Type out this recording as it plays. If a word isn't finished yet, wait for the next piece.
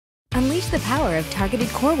Unleash the power of targeted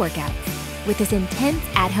core workouts. With this intense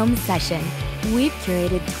at-home session, we've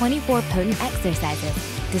curated 24 potent exercises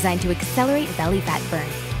designed to accelerate belly fat burn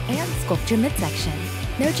and sculpt your midsection.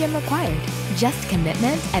 No gym required, just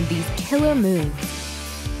commitment and these killer moves.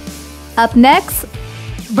 Up next,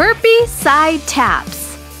 burpee side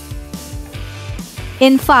taps.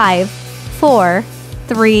 In 5, 4,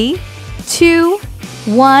 3, 2,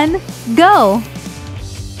 1, go.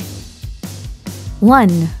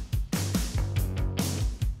 1,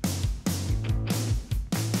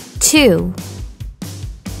 2,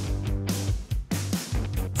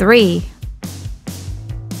 3,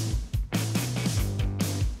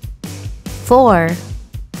 4,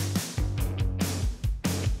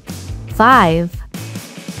 5,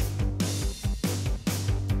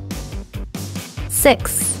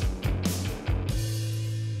 6,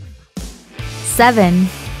 7,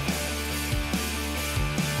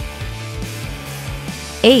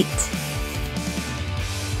 8,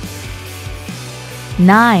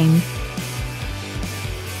 9,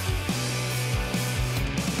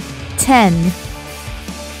 10,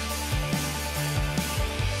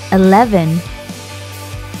 11,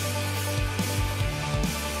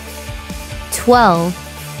 12,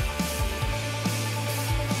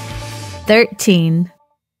 13,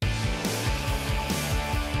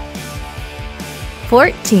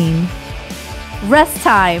 14. Rest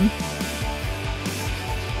time.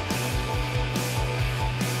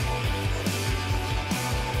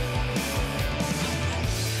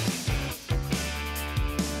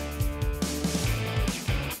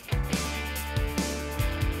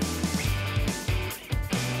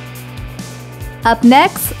 Up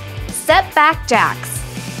next, step back jacks.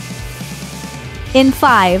 In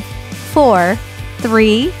 5, 4,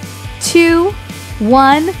 3, 2,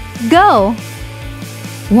 1, go.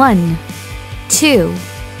 1, 2,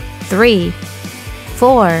 3,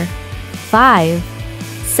 4, 5,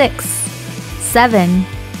 6, 7,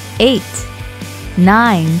 8,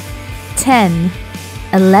 9, 10,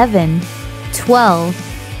 11, 12,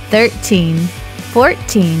 13,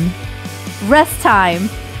 14. Rest time.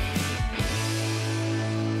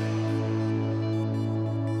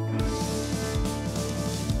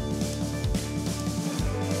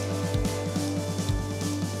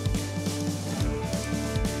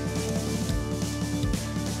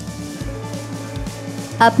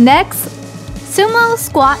 Up next, Sumo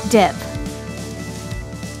Squat Dip.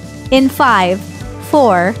 In 5,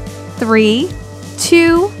 4, 3,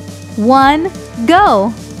 2, 1, go.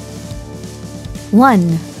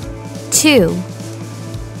 1, 2,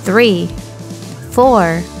 3,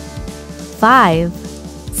 4, 5,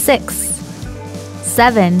 6,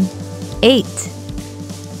 7, 8,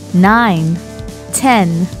 9,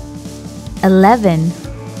 10, 11,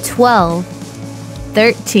 12,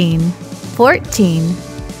 13, 14.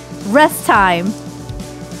 Rest time.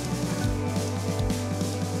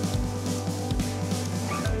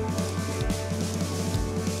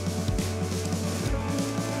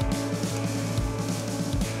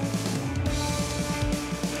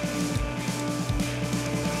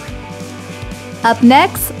 Up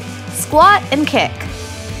next, squat and kick.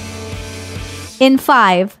 In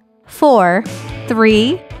 5, 4,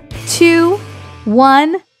 3, 2,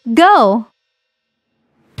 1, go.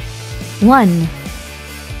 1,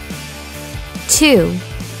 2,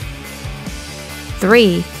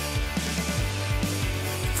 3,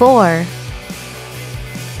 4,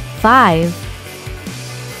 5,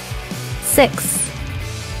 6,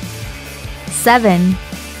 7,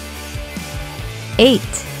 8,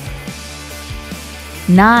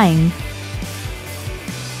 9,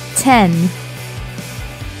 10,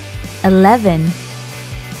 11,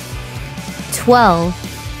 12,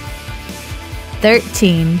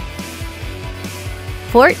 13,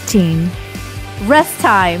 14. Rest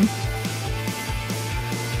time.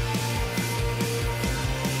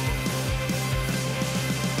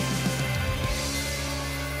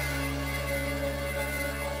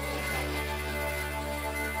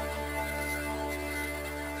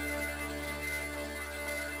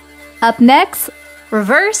 Up next,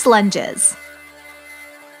 reverse lunges.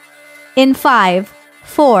 In 5,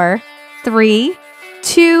 4, 3,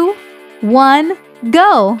 2, 1,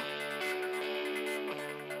 go.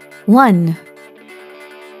 1,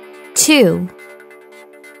 2,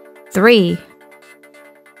 3,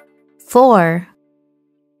 4,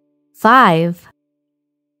 5,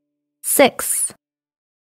 6,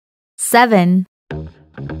 7,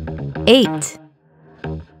 8,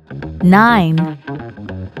 9,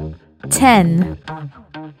 10,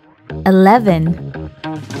 11,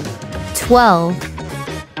 12,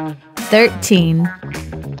 13,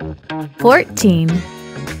 14.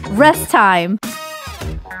 Rest time.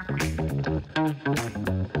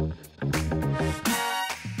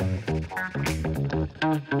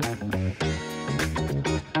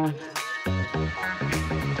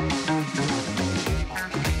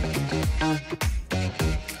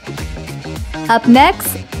 Up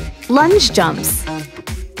next, lunge jumps.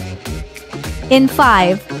 In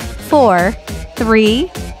 5, 4,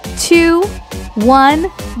 3, 2,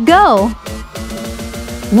 1, go!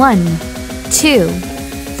 1, 2,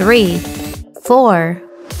 3, 4,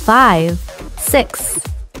 5, 6,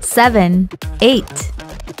 7, 8,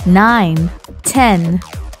 9, 10,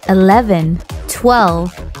 11,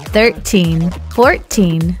 12, 13,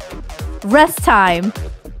 14. Rest time.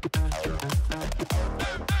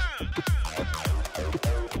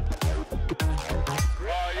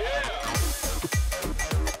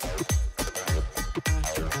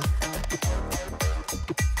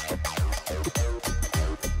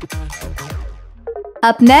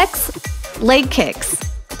 Up next, leg kicks.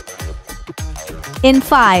 In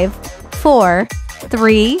 5, 4,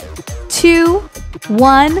 3, 2,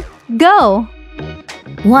 1, go!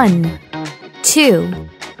 1, 2,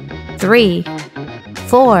 3,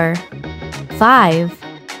 4, 5,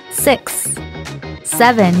 6,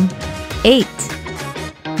 7, 8,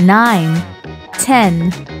 9,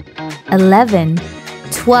 10, 11,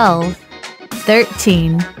 12,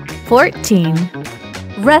 13, 14.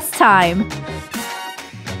 Rest time.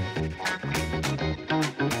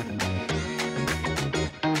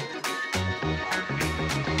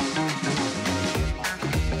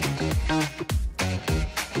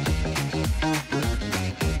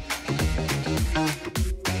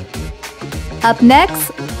 Up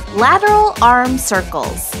next, lateral arm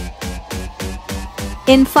circles.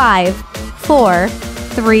 In 5, 4,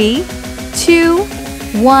 3, 2,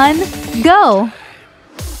 1, go!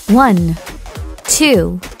 1,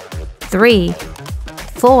 2, 3,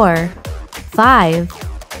 4, 5,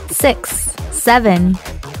 6, 7,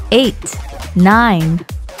 8, 9,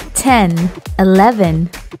 10, 11,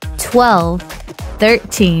 12,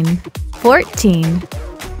 13, 14.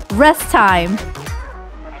 Rest time.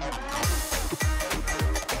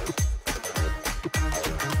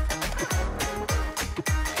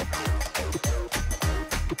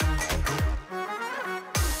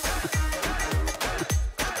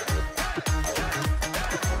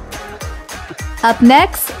 Up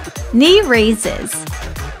next, knee raises.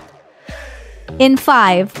 In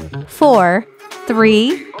 5, 4,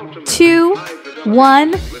 3, 2,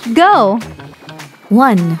 1, go!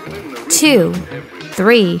 1, 2,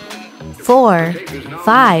 3, 4,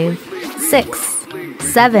 5, 6,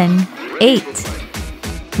 7, 8,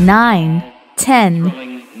 9,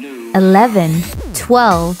 10, 11,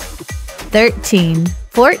 12, 13,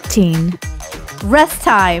 14. Rest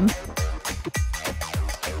time.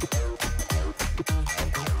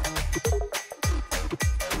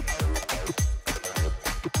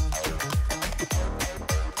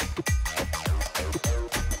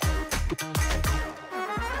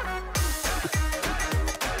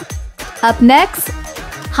 Up next,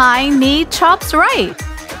 high knee chops right.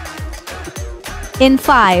 In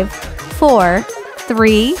 5, 4,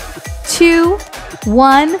 3, 2,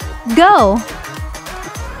 1, go!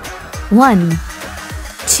 1,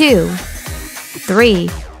 2, 3,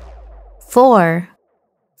 4,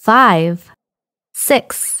 5,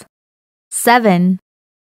 6, 7,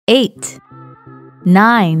 8,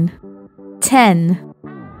 9, 10,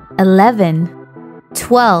 11,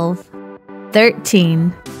 12,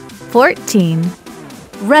 13, 14.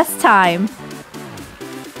 Rest time.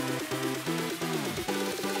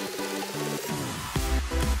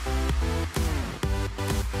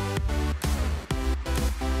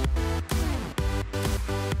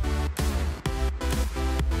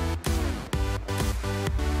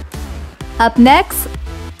 Up next,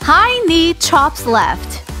 high knee chops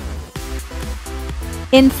left.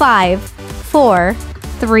 In 5, 4,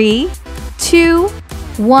 3, 2,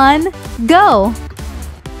 1, go!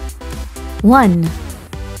 1,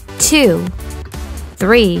 2,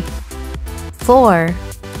 3, 4,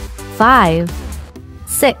 5,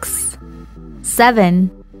 6,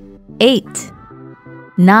 7, 8,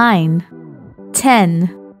 9,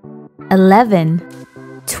 10, 11,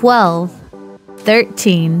 12,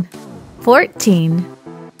 13, 14.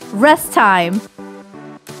 Rest time.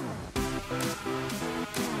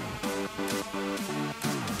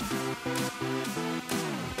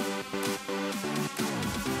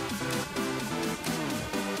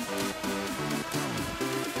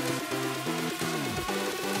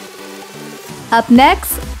 Up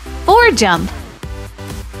next, 4 jump.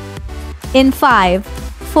 In 5,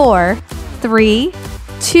 4, 3,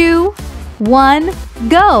 2, 1,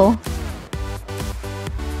 go!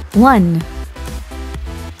 1,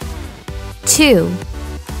 2,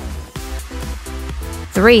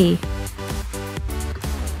 3,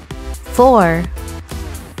 4,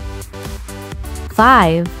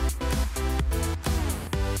 5,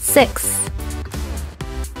 6,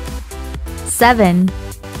 7,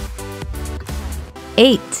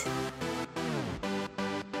 8,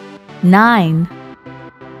 9,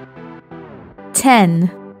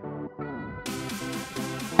 10,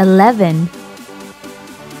 11,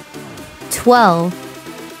 12,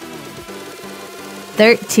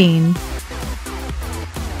 13,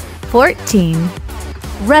 14.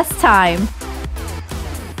 Rest time.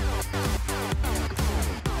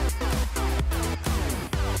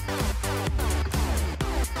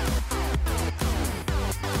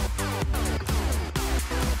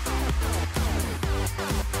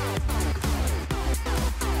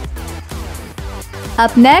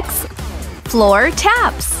 Up next, floor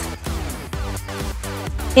taps.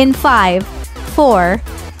 In 5, 4,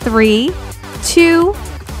 3, 2,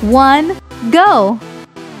 1, go.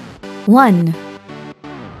 1,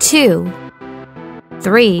 2,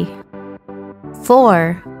 3,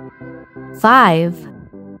 4, 5,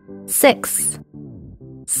 6,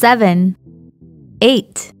 7,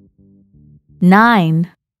 8,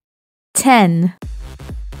 9, 10,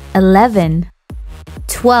 11,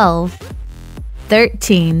 12,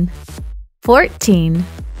 13, 14.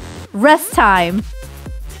 Rest time.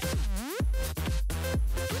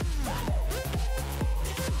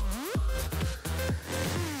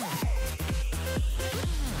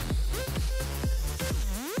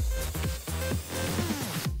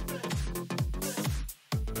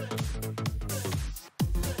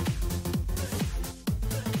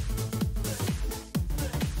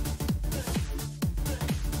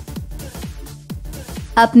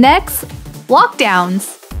 Up next, walk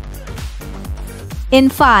downs. In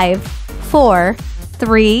 5, 4,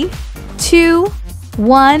 3, 2,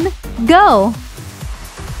 1, go.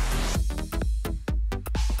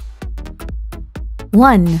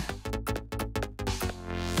 1,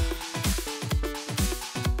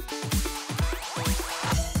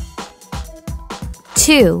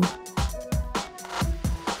 2,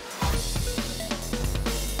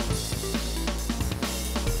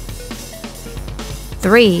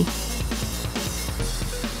 3,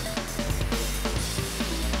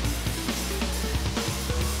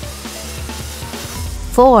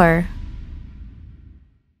 4,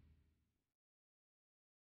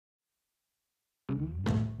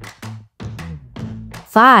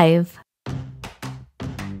 5,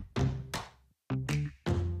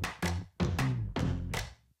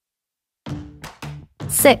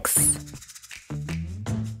 6,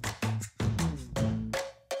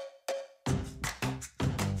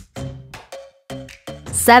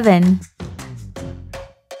 7,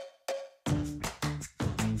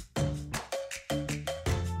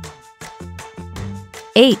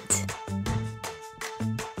 8,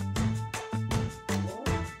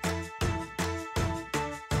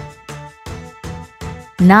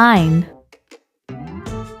 9,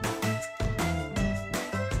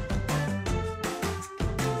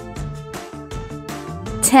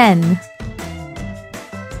 10,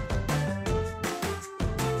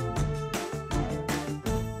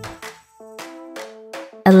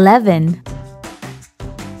 11,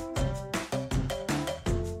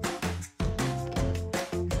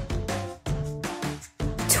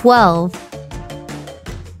 12,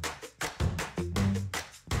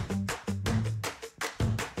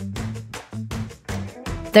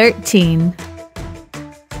 13,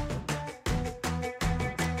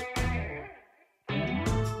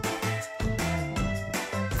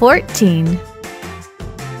 14.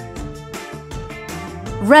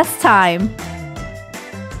 Rest time.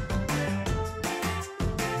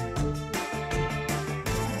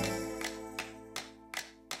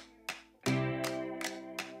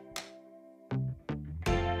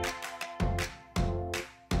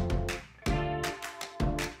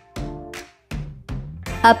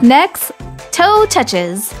 Up next, toe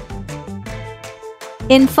touches.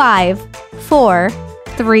 In 5, 4,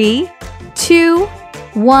 3, 2,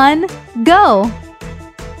 1, go.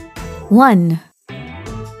 1,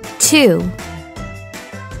 2,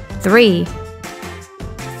 3,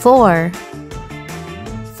 4,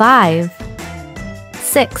 5,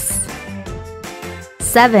 6,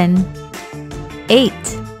 7, 8,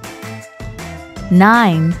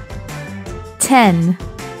 9, 10,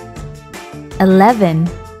 11,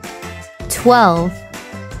 12,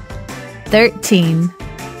 13,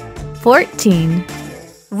 14.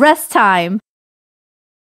 Rest time.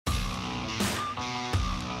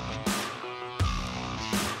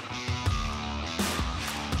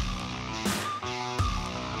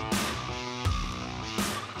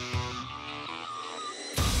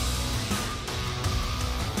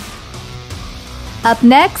 Up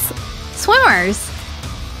next, swimmers.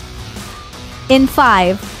 In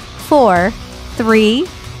 5, 4, 3,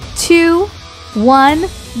 2, 1,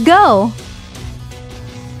 go!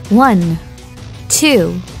 1,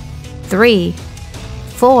 2, 3,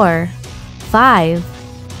 4, 5,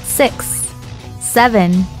 6,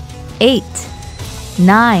 7, 8,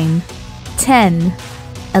 9, 10,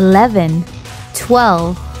 11,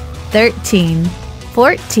 12, 13,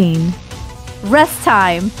 14. Rest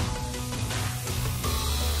time.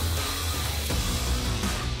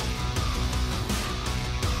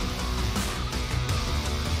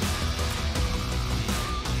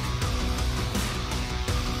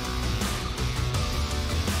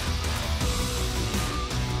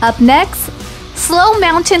 Up next, slow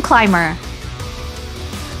mountain climber.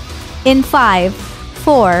 In 5,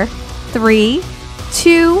 4, 3,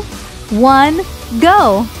 2, 1,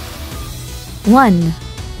 go! 1,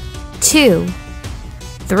 2,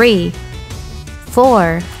 3,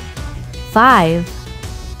 4, 5,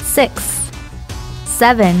 6,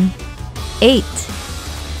 7, 8,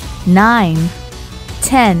 9,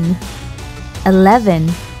 10,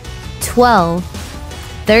 11, 12,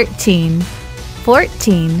 13,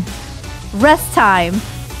 14. Rest time.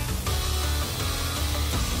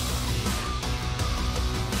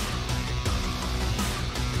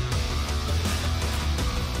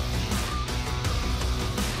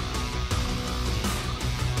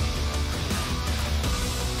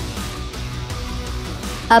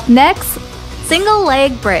 Up next, single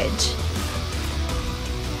leg bridge.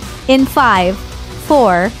 In 5,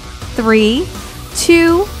 4, 3,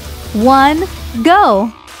 2, 1,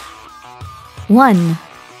 go! 1,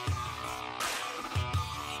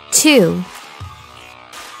 2,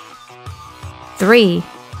 3,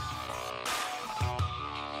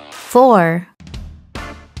 4,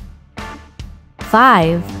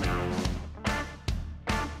 5,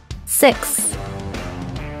 6,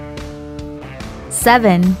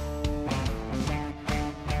 7,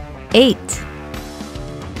 8,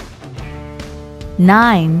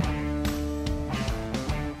 9,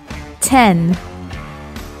 10,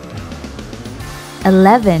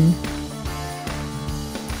 11,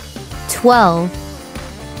 12,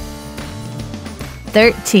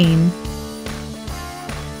 13,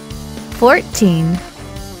 14.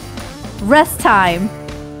 Rest time.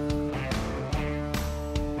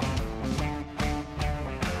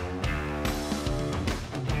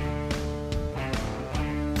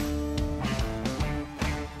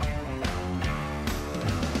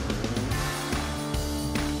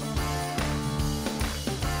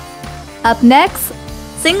 Up next,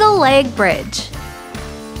 single leg bridge.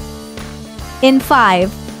 In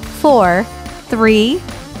 5, 4, 3,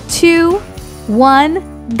 2,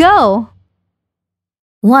 1, go!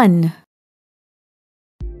 1,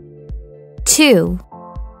 2,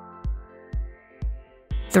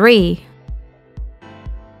 3,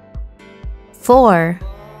 4,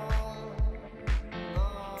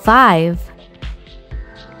 5,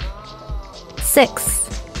 6,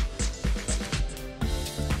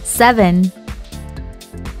 7,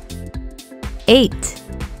 8,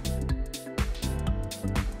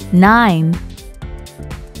 9,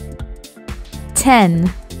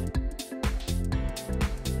 10,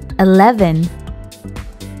 11,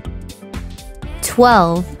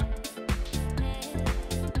 12,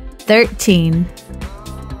 13,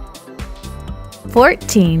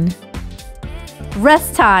 14.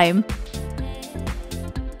 Rest time.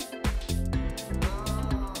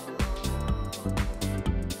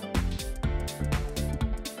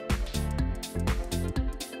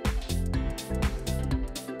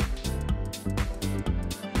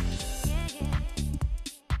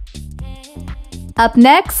 Up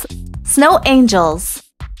next, snow angels.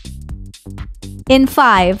 In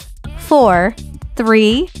 5, 4,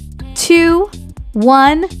 3, 2,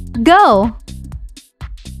 1, go!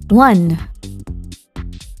 1,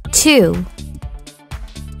 2,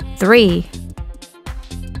 3,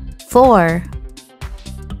 4,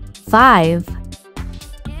 5,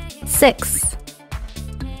 6,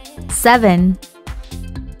 7,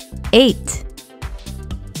 8,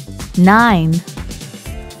 9,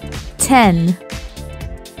 10,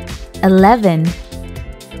 11,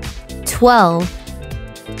 12,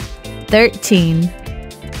 13,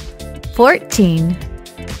 14.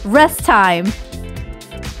 Rest time.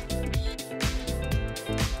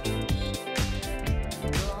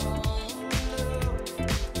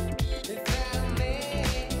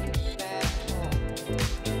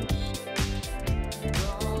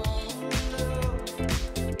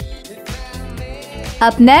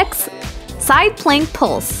 Up next, side plank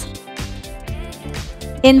pulse.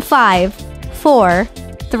 In 5, 4,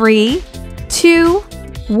 3, 2,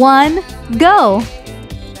 1, go!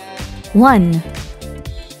 1,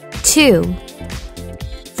 2,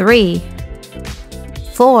 3,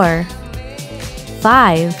 4,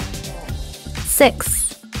 5,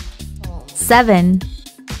 6, 7,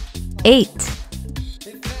 8,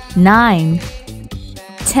 9,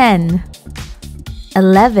 10,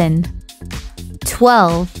 11,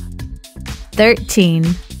 12, 13,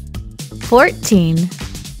 14.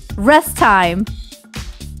 Rest time.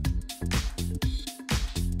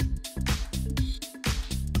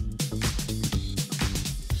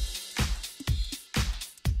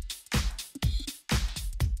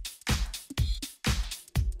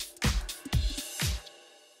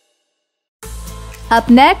 Up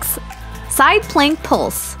next, side plank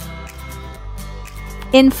pulse.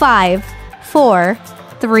 In 5, 4,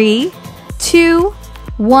 3, 2,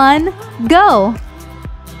 1, go!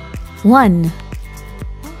 1,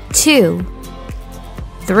 2,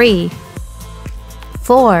 3,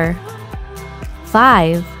 4,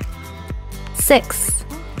 5, 6,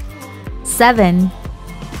 7,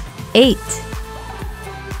 8,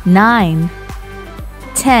 9,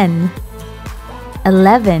 10,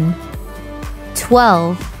 11,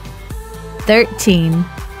 12, 13,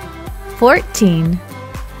 14.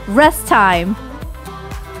 Rest time.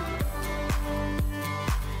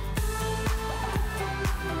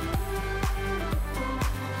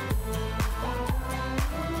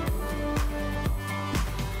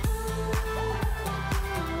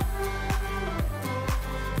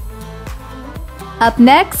 Up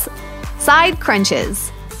next, side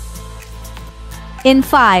crunches. In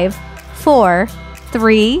 5, 4,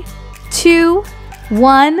 3, 2,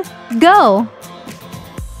 1, go!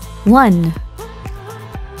 1,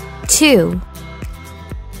 2,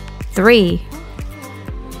 3,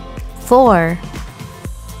 4,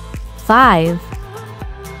 5,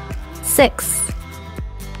 6,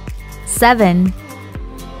 7,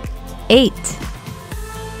 8,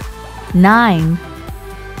 9,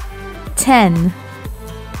 10,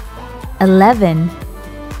 11,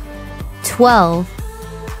 12,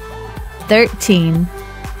 13,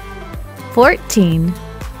 14.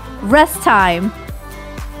 Rest time.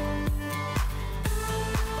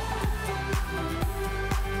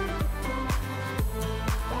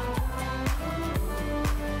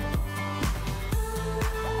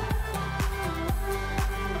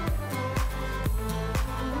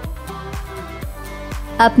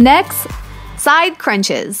 Up next, side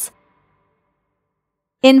crunches.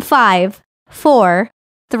 In 5, 4,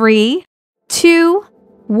 3, 2,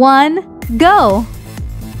 1, go!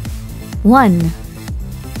 1,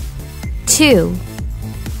 2,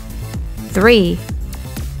 3,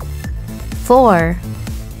 4,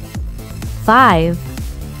 5,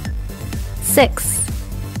 6,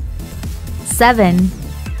 7,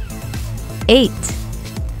 8,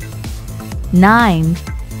 9,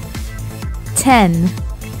 10,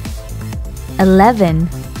 11,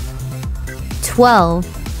 12,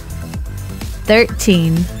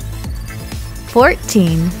 13,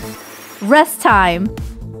 14. Rest time.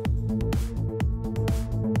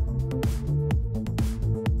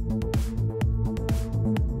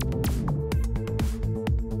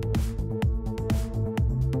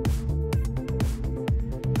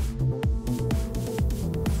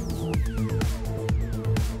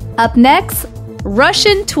 Up next,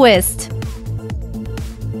 Russian twist.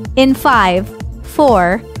 In 5,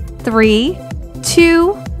 4, 3,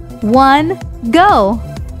 2, 1, go!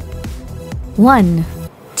 1,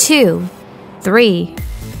 2, 3,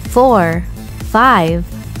 4, 5,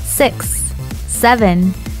 6,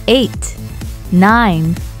 7, 8,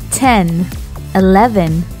 9, 10,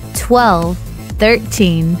 11, 12,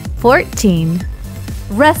 13, 14.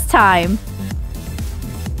 Rest time.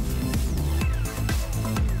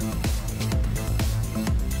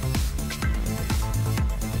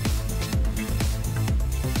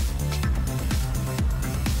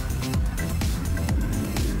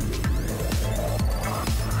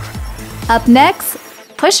 Up next,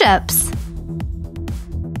 push-ups.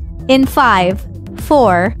 In 5,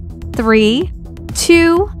 4, 3,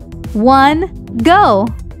 2, 1, go!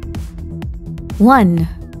 1,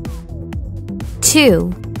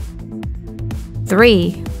 2,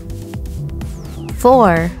 3,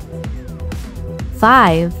 4,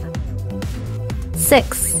 5,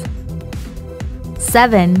 6,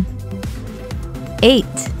 7, 8,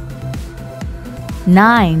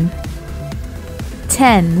 9,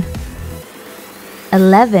 10,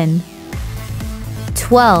 11,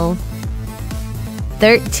 12,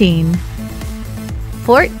 13,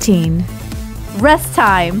 14. Rest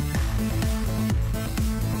time.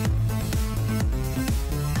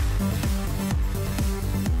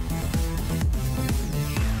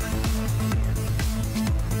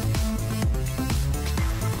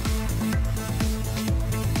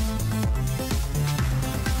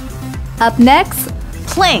 Up next,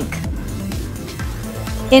 plank.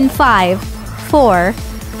 In 5, 4,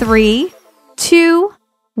 3, 2,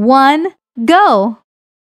 1, go.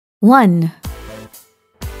 1,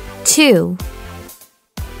 2,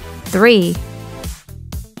 3,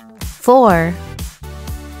 4,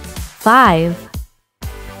 5,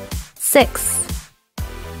 6,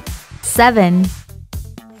 7,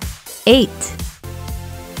 8,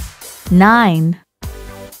 9,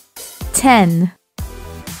 10,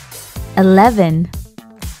 11,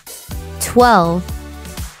 12,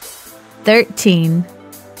 13,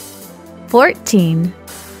 14.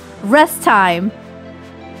 Rest time.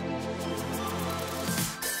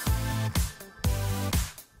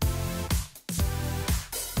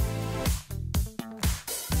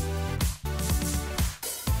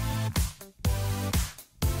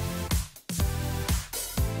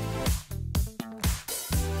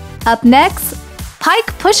 Up next, pike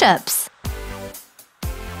push-ups.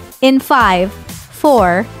 In 5,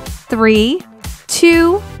 4, 3,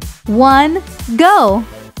 2, 1, go.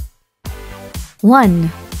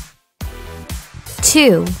 1,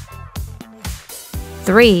 2,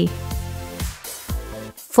 3,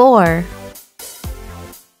 4,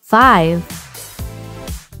 5,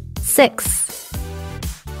 6,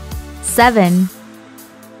 7,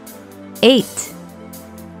 8,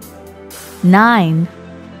 9,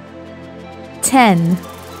 10,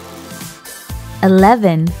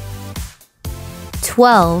 11,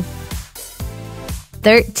 12,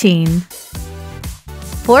 13,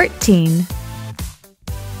 14.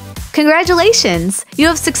 Congratulations! You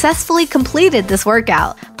have successfully completed this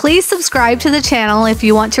workout. Please subscribe to the channel if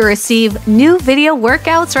you want to receive new video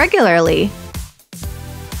workouts regularly.